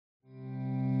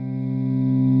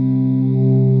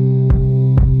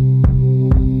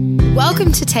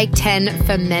Welcome to Take 10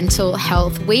 for Mental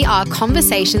Health. We are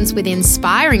conversations with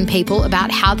inspiring people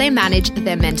about how they manage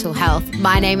their mental health.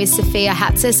 My name is Sophia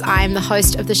Hatzis. I am the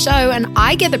host of the show, and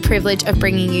I get the privilege of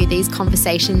bringing you these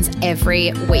conversations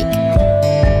every week.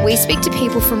 We speak to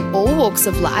people from all walks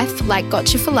of life, like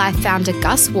Gotcha for Life founder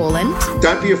Gus Worland.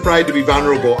 Don't be afraid to be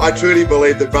vulnerable. I truly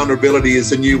believe that vulnerability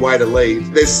is a new way to lead.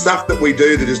 There's stuff that we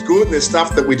do that is good, and there's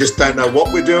stuff that we just don't know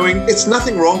what we're doing. It's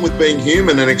nothing wrong with being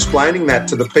human and explaining that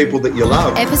to the people that you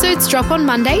love. Episodes drop on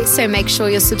Monday, so make sure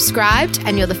you're subscribed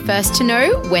and you're the first to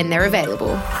know when they're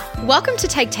available. Welcome to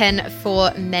Take 10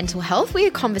 for Mental Health. We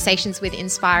have conversations with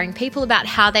inspiring people about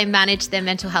how they manage their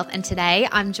mental health. And today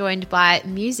I'm joined by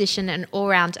musician and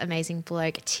all-round amazing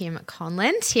bloke, Tim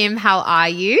Conlon. Tim, how are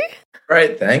you?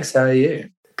 Great, thanks. How are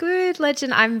you? Good,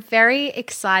 legend. I'm very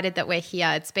excited that we're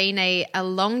here. It's been a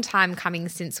long time coming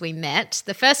since we met.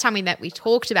 The first time we met, we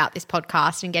talked about this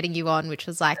podcast and getting you on, which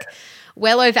was like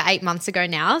well over 8 months ago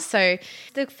now. So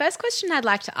the first question I'd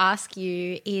like to ask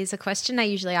you is a question I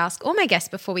usually ask all my guests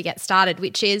before we get started,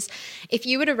 which is, if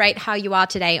you were to rate how you are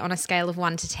today on a scale of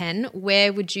 1 to 10,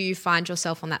 where would you find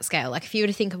yourself on that scale? Like if you were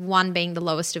to think of 1 being the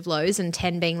lowest of lows and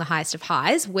 10 being the highest of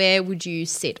highs, where would you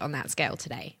sit on that scale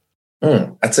today?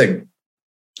 That's a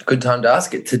good time to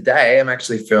ask it. Today, I'm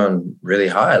actually feeling really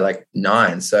high, like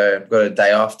 9. So I've got a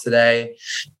day off today,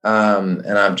 and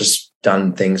I've just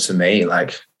done things for me,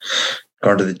 like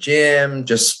gone to the gym,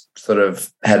 just sort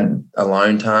of had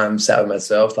alone time, sat with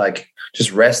myself, like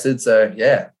just rested. So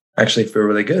yeah, I actually feel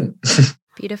really good.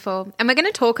 Beautiful. And we're going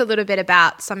to talk a little bit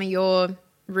about some of your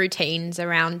routines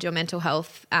around your mental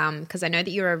health, because I know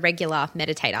that you're a regular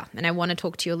meditator, and I want to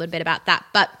talk to you a little bit about that.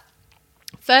 But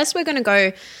first, we're going to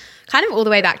go kind of all the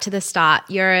way back to the start.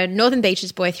 You're a Northern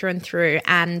Beaches boy through and through,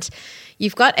 and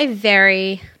you've got a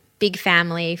very big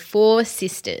family, 4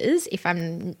 sisters, if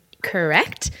I'm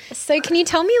correct. So can you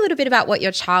tell me a little bit about what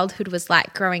your childhood was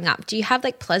like growing up? Do you have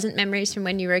like pleasant memories from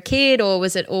when you were a kid, or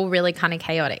was it all really kind of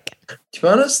chaotic? To be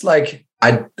honest, like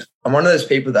I'm one of those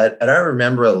people that I don't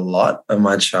remember a lot of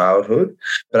my childhood,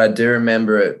 but I do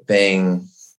remember it being,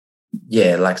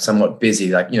 like somewhat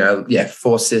busy, like,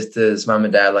 4 sisters, mum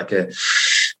and dad, like a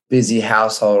busy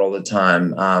household all the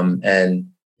time. And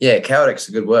chaotic's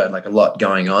a good word, like a lot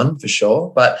going on for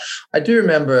sure. But I do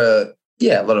remember,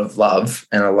 a lot of love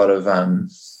and a lot of,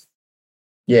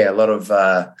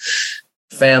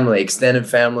 family, extended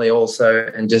family also.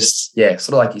 And just, sort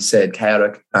of like you said,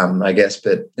 chaotic, I guess,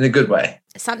 but in a good way.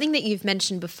 Something that you've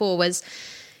mentioned before was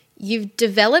you've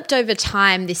developed over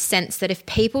time this sense that if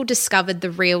people discovered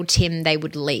the real Tim, they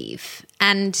would leave.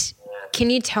 And can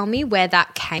you tell me where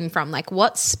that came from? Like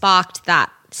what sparked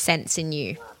that sense in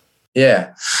you?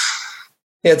 Yeah,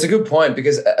 it's a good point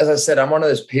because, as I said, I'm one of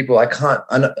those people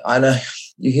I know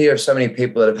you hear of so many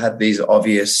people that have had these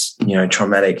obvious,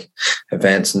 traumatic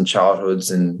events in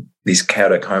childhoods and these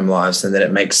chaotic home lives, and then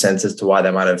it makes sense as to why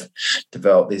they might have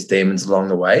developed these demons along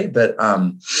the way. But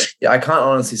I can't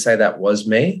honestly say that was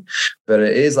me, but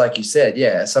it is like you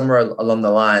said, somewhere along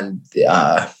the line,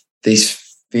 these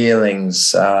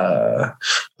feelings,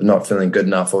 not feeling good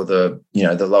enough, or the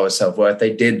lower self-worth,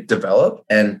 they did develop.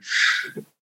 And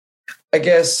I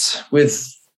guess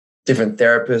with different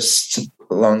therapists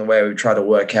along the way, we try to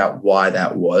work out why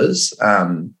that was. But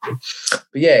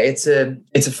it's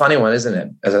a funny one, isn't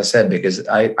it? As I said, because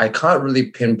I can't really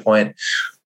pinpoint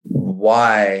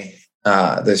why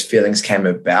those feelings came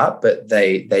about, but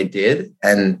they did.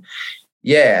 And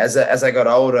as I got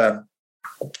older,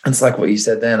 it's like what you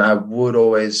said then, I would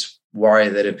always worry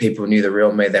that if people knew the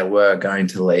real me, they were going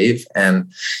to leave.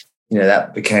 And,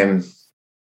 that became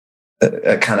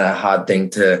a kind of hard thing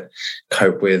to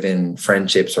cope with in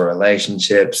friendships or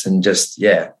relationships and just,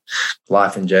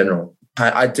 life in general.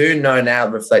 I do know now,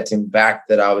 reflecting back,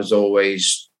 that I was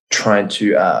always trying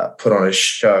to put on a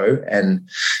show and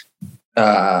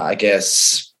I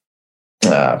guess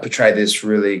portray this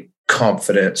really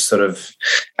confident, sort of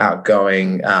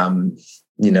outgoing,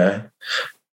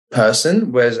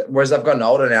 person. Whereas I've gotten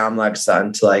older now, I'm like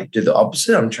starting to like do the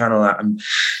opposite. I'm trying to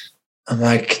I'm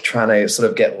like trying to sort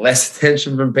of get less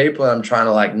attention from people. I'm trying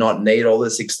to like not need all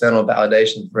this external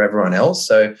validation from everyone else.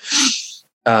 So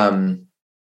the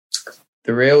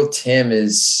real Tim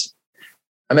is,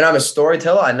 I'm a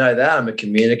storyteller. I know that. I'm a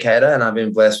communicator, and I've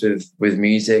been blessed with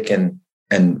music and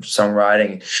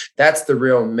songwriting. That's the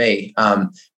real me.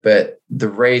 But the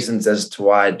reasons as to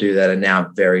why I do that are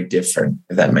now very different,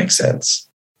 if that makes sense.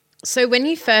 So when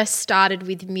you first started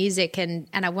with music, and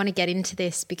I want to get into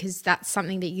this because that's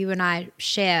something that you and I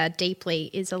share deeply,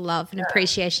 is a love and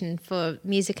appreciation for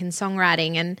music and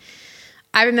songwriting. And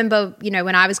I remember, you know,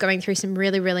 when I was going through some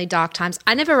really, really dark times,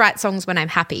 I never write songs when I'm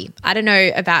happy. I don't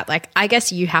know about, like, I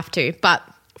guess you have to, but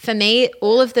for me,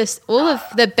 all of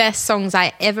the best songs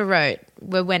I ever wrote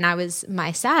were when I was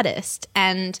my saddest.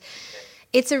 And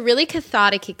it's a really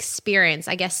cathartic experience.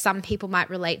 I guess some people might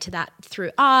relate to that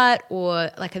through art or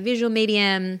like a visual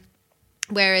medium.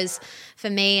 Whereas for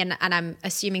me, and I'm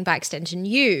assuming by extension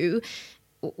you,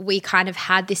 we kind of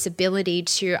had this ability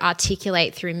to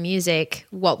articulate through music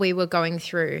what we were going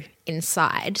through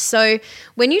inside. So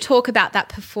when you talk about that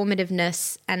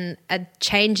performativeness and a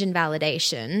change in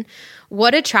validation,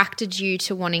 what attracted you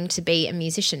to wanting to be a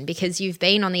musician? Because you've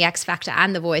been on the X Factor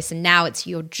and The Voice, and now it's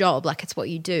your job, like it's what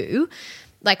you do.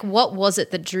 Like, what was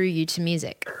it that drew you to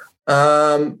music?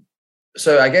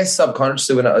 So I guess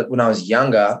subconsciously when I was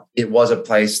younger, it was a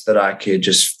place that I could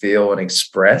just feel and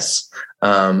express.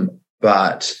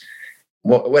 But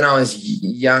when I was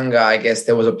younger, I guess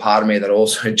there was a part of me that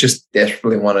also just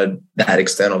desperately wanted that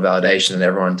external validation and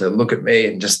everyone to look at me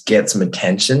and just get some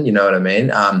attention. You know what I mean?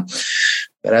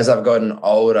 But as I've gotten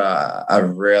older,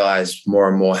 I've realized more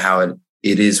and more how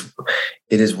it is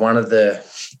one of the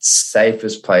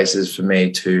safest places for me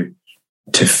to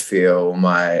feel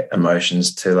my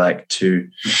emotions, to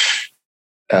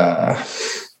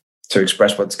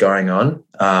express what's going on.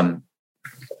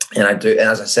 And I do, and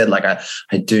as I said, like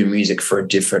I do music for a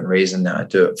different reason now. I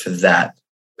do it for that,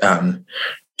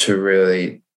 to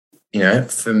really, you know,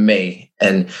 for me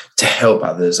and to help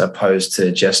others, opposed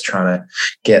to just trying to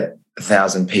get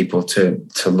 1,000 people to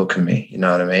look at me. You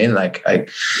know what I mean? Like I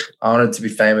wanted to be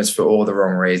famous for all the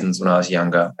wrong reasons when I was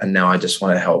younger, and now I just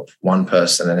want to help one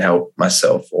person and help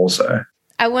myself also.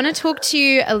 I want to talk to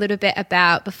you a little bit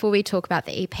about, before we talk about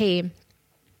the EP,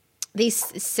 this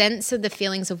sense of the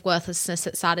feelings of worthlessness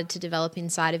that started to develop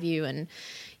inside of you. And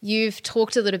you've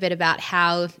talked a little bit about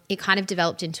how it kind of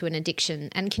developed into an addiction.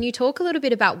 And can you talk a little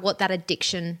bit about what that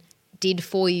addiction did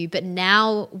for you, but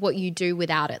now what you do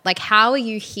without it? Like, how are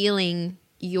you healing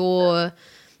your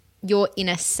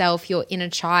inner self, your inner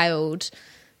child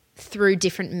through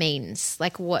different means?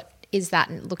 Like, what is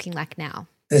that looking like now?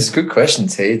 It's a good question,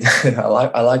 T.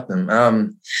 I like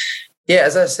them. Yeah,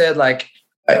 as I said, like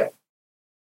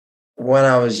when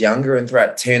I was younger and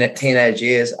throughout teenage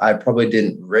years, I probably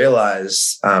didn't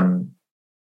realize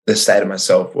the state of my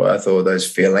self-worth or those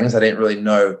feelings. I didn't really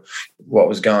know what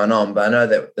was going on, but I know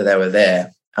that they were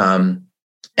there.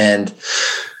 And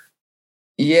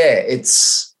yeah,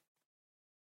 it's,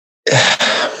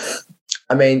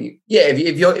 I mean, yeah,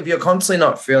 if you're constantly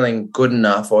not feeling good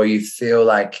enough, or you feel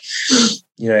like,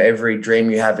 you know, every dream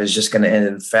you have is just going to end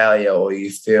in failure, or you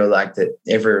feel like that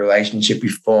every relationship you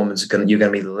form you're going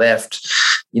to be left,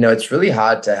 you know, it's really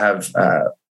hard to have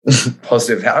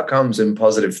positive outcomes and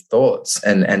positive thoughts,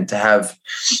 and to have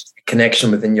a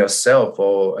connection within yourself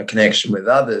or a connection with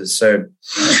others. So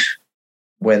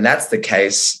when that's the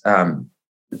case,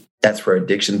 that's where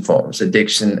addiction forms.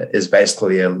 Addiction is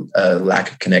basically a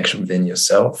lack of connection within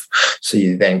yourself. So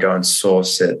you then go and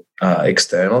source it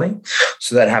externally.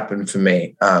 So that happened for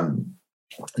me.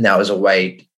 Now as a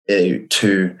way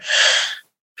to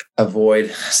avoid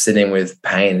sitting with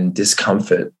pain and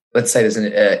discomfort. Let's say there's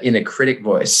an inner critic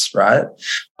voice, right?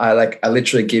 I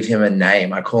literally give him a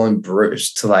name. I call him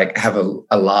Bruce to like have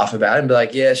a laugh about him, be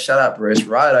like, yeah, shut up, Bruce,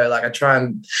 righto. Like I try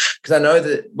and, because I know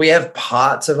that we have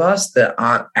parts of us that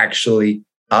aren't actually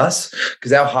us,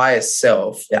 because our highest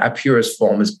self, our purest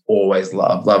form is always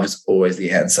love. Love is always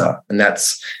the answer. And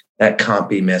that can't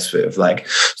be messed with. Like,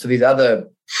 so these other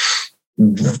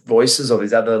voices or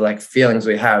these other like feelings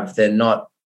we have,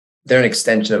 they're an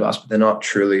extension of us, but they're not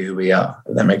truly who we are.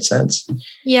 If that makes sense.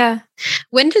 Yeah.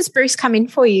 When does Bruce come in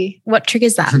for you? What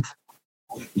triggers that?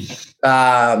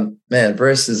 Man,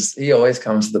 he always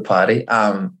comes to the party.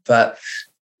 But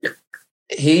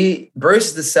Bruce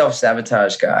is the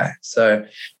self-sabotage guy. So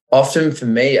often for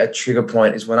me, a trigger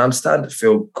point is when I'm starting to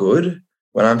feel good,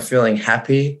 when I'm feeling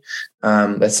happy.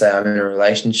 Let's say I'm in a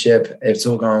relationship, it's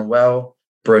all going well.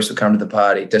 Bruce will come to the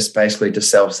party, just basically to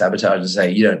self-sabotage and say,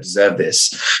 you don't deserve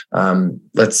this.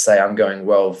 Let's say I'm going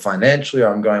well financially,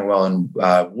 or I'm going well in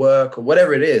work, or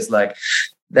whatever it is. Like,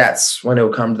 that's when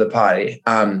he'll come to the party.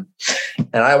 And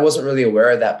I wasn't really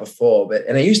aware of that before,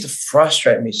 and it used to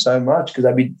frustrate me so much, because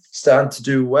I'd be starting to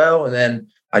do well, and then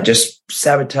I just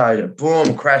sabotage it,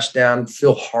 boom, crash down,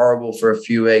 feel horrible for a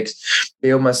few weeks,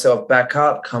 build myself back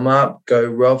up, come up,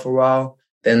 go well for a while.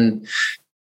 Then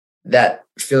that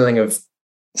feeling of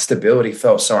stability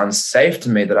felt so unsafe to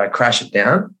me that I crash it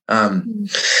down.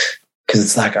 Because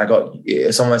it's like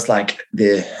it's almost like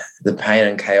the pain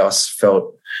and chaos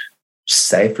felt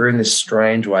safer in this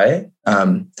strange way.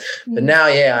 But now,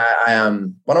 I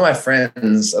one of my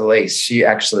friends, Elise,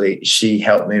 she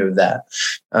helped me with that.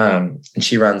 And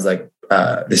she runs like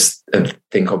this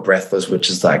thing called Breathless, which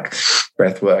is like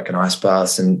breath work and ice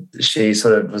baths. And she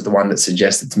sort of was the one that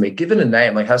suggested to me, give it a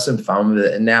name, like have some fun with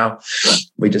it. And now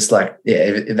we just like,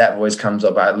 if that voice comes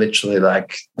up, I literally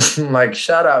like, like,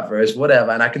 shut up, Rose,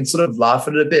 whatever. And I can sort of laugh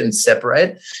at it a bit and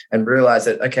separate and realize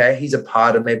that, okay, he's a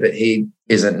part of me, but he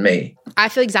isn't me. I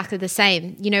feel exactly the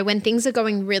same. You know, when things are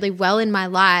going really well in my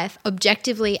life,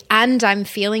 objectively, and I'm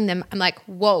feeling them, I'm like,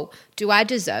 whoa, do I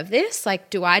deserve this? Like,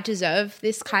 do I deserve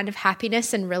this kind of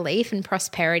happiness and relief and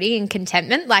prosperity and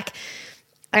contentment? Like,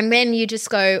 and then you just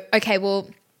go, okay, well,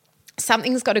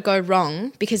 something's got to go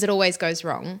wrong because it always goes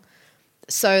wrong.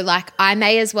 So like, I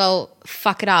may as well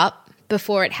fuck it up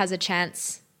before it has a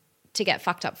chance to get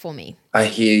fucked up for me. I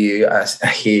hear you. I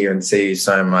hear you and see you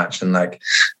so much. And like,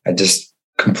 I just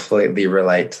completely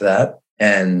relate to that.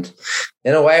 And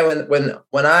in a way,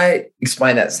 when I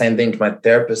explained that same thing to my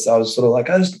therapist, I was sort of like,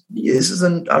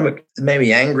 it made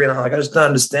me angry. And I'm like, I just don't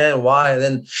understand why. And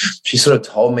then she sort of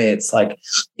told me it's like,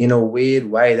 in a weird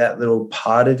way, that little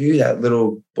part of you, that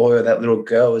little boy or that little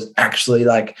girl is actually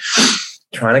like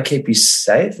trying to keep you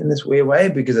safe in this weird way,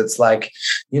 because it's like,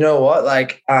 you know what,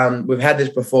 like we've had this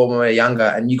before when we were younger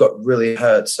and you got really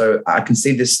hurt, so I can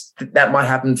see this, that might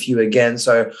happen for you again,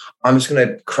 so I'm just going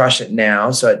to crush it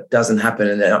now so it doesn't happen,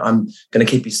 and then I'm going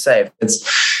to keep you safe.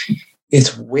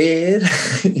 It's weird,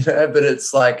 you know, but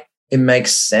it's like it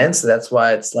makes sense. That's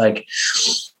why it's like,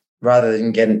 rather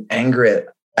than getting angry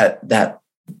at that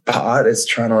part, is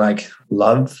trying to like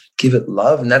give it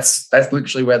love. And that's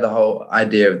literally where the whole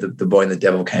idea of the boy and the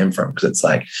devil came from, because it's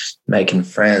like making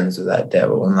friends with that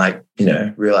devil and like, you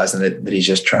know, realizing that he's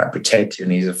just trying to protect you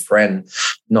and he's a friend,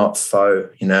 not foe,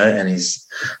 you know. And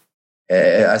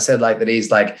I said like that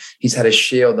he's had a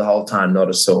shield the whole time, not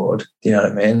a sword, you know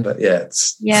what I mean? But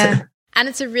yeah. And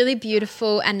it's a really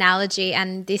beautiful analogy,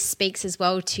 and this speaks as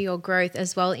well to your growth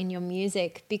as well in your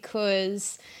music,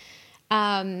 because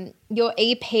your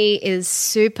EP is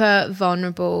super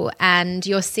vulnerable, and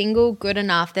your single Good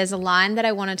Enough, there's a line that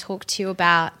I want to talk to you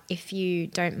about if you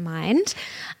don't mind.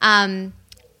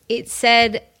 It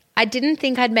said, I didn't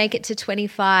think I'd make it to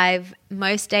 25.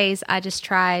 Most days I just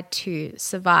try to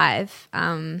survive.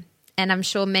 And I'm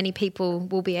sure many people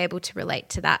will be able to relate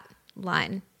to that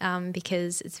line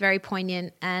because it's very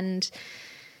poignant. And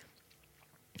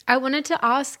I wanted to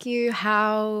ask you,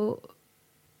 how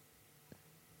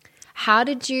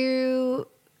did you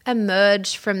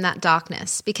emerge from that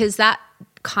darkness? Because that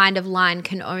kind of line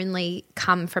can only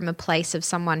come from a place of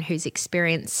someone who's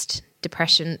experienced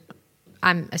depression,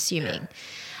 I'm assuming.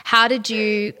 How did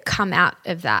you come out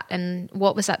of that, and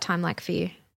what was that time like for you?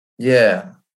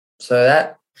 Yeah. So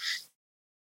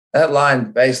that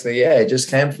line basically, it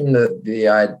just came from the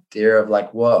idea of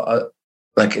like what,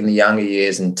 like in the younger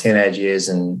years and teenage years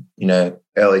and, you know,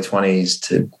 early 20s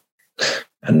to,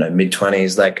 I don't know,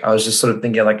 mid-20s, like I was just sort of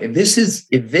thinking like, if this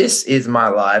is my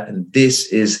life and this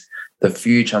is the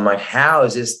future, I'm like, how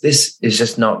is this is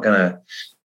just not gonna,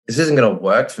 this isn't gonna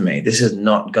work for me. This is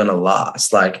not gonna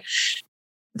last. Like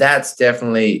that's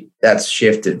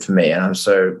shifted for me, and I'm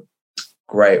so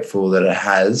grateful that it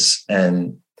has.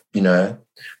 And, you know,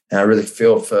 and I really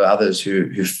feel for others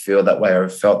who feel that way or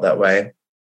have felt that way.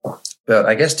 But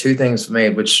I guess two things for me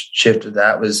which shifted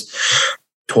that was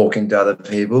talking to other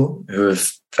people who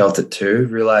have felt it too,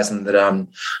 realizing that I'm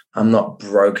not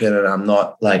broken and I'm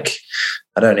not like,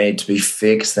 I don't need to be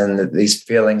fixed, and that these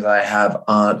feelings I have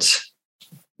aren't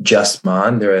just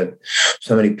mine. There are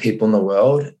so many people in the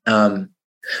world.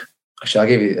 Actually, I'll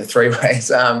give you 3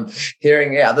 ways.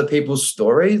 Hearing other people's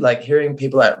story, like hearing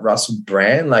people like Russell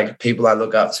Brand, like people I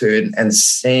look up to, and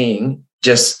seeing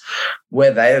just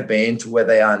where they have been to where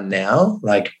they are now,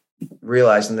 like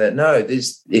realizing that no,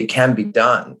 it can be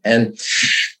done. And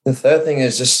the third thing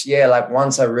is just, like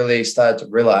once I really started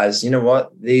to realize, you know what,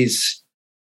 these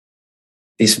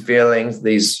feelings,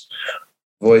 these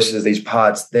voices, these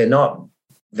parts, they're not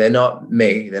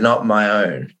me, they're not my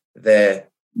own. They're,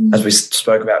 as we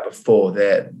spoke about before,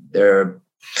 they're an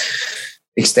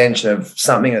extension of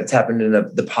something that's happened in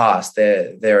the past.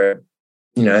 They're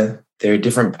a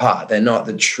different part. They're not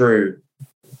the true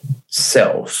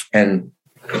self. And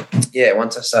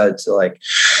once I started to like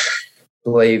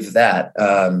believe that,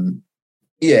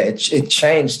 it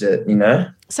changed it, you know.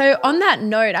 So on that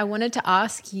note, I wanted to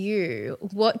ask you,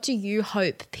 what do you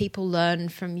hope people learn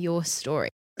from your story?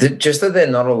 Just that they're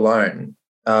not alone.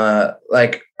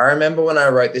 Like I remember when I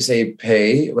wrote this EP,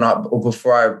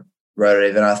 before I wrote it,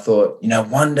 even I thought,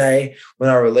 one day when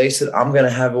I release it, I'm going to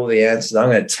have all the answers. I'm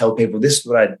going to tell people this is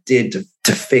what I did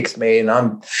to fix me. And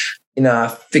I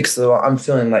fixed it all. I'm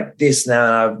feeling like this now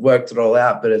and I've worked it all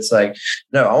out. But it's like,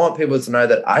 no, I want people to know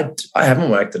that I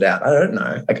haven't worked it out. I don't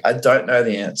know. Like, I don't know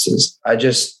the answers. I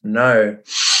just know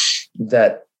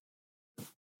that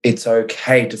it's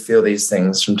okay to feel these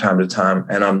things from time to time,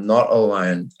 and I'm not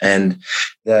alone, and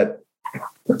that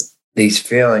these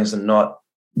feelings are not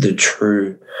the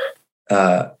true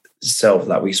self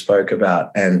that we spoke about,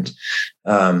 and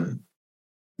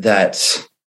that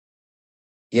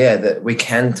we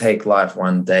can take life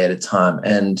one day at a time,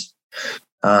 and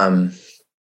that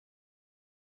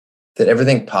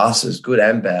everything passes, good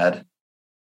and bad.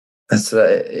 And so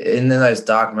in those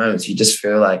dark moments, you just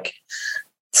feel like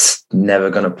it's never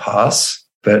going to pass,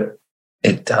 but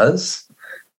it does.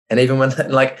 And even when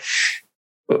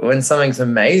something's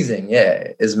amazing,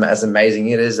 as amazing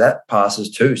it is, that passes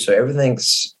too. So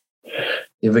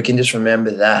if we can just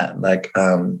remember that,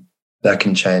 that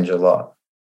can change a lot.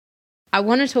 I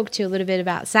want to talk to you a little bit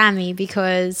about Sammy,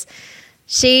 because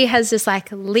she has just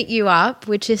lit you up,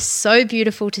 which is so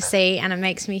beautiful to see, and it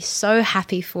makes me so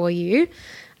happy for you.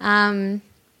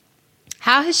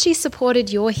 How has she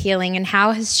supported your healing, and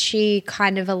how has she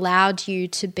kind of allowed you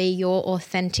to be your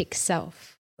authentic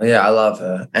self? Yeah, I love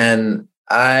her. And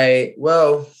I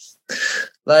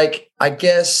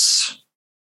guess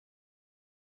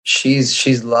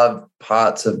she's loved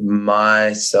parts of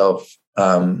myself,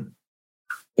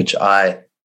 which I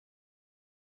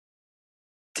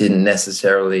didn't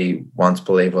necessarily once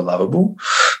believe were lovable,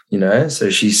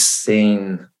 so she's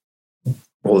seen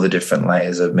all the different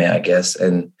layers of me, I guess,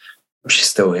 and she's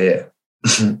still here.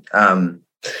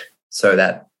 So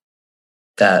that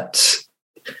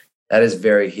is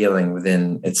very healing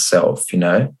within itself,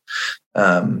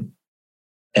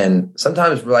 and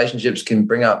sometimes relationships can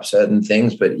bring up certain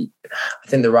things, but I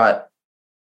think the right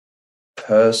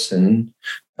person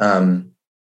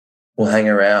will hang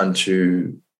around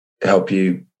to help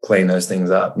you clean those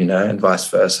things up, and vice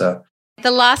versa.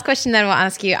 The last question that I will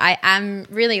ask you, I am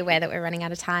really aware that we're running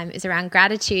out of time, is around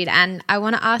gratitude. And I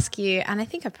want to ask you, and I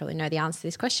think I probably know the answer to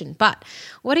this question, but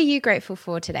what are you grateful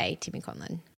for today, Tim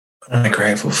Conlon? What am I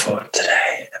grateful for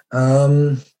today?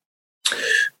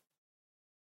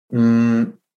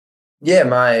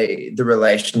 The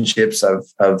relationships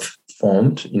I've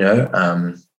formed,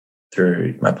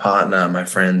 through my partner, my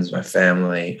friends, my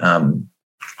family,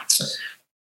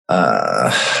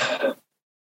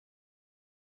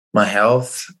 my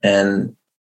health, and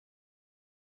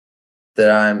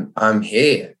that I'm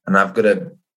here and I've got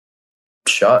a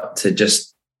shot to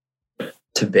just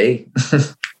to be,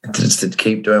 just to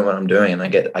keep doing what I'm doing, and I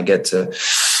get to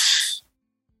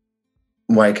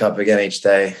wake up again each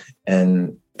day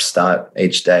and start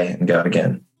each day and go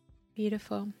again.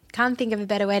 Beautiful. Can't think of a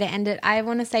better way to end it. I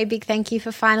want to say a big thank you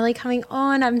for finally coming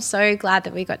on. I'm so glad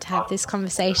that we got to have this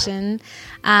conversation.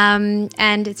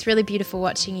 And it's really beautiful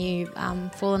watching you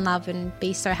fall in love and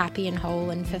be so happy and whole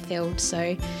and fulfilled.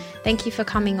 So thank you for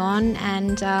coming on,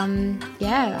 and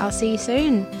I'll see you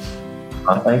soon.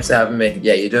 Oh, thanks for having me.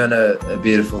 Yeah, you're doing a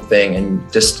beautiful thing, and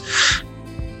just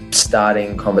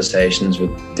starting conversations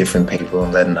with different people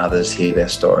and letting others hear their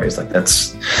stories.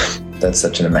 That's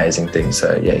such an amazing thing.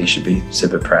 So yeah, you should be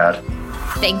super proud.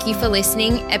 Thank you for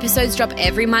listening. Episodes drop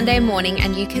every Monday morning,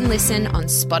 and you can listen on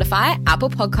Spotify, Apple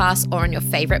Podcasts, or on your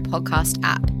favorite podcast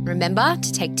app. Remember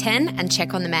to take 10 and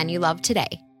check on the man you love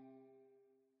today.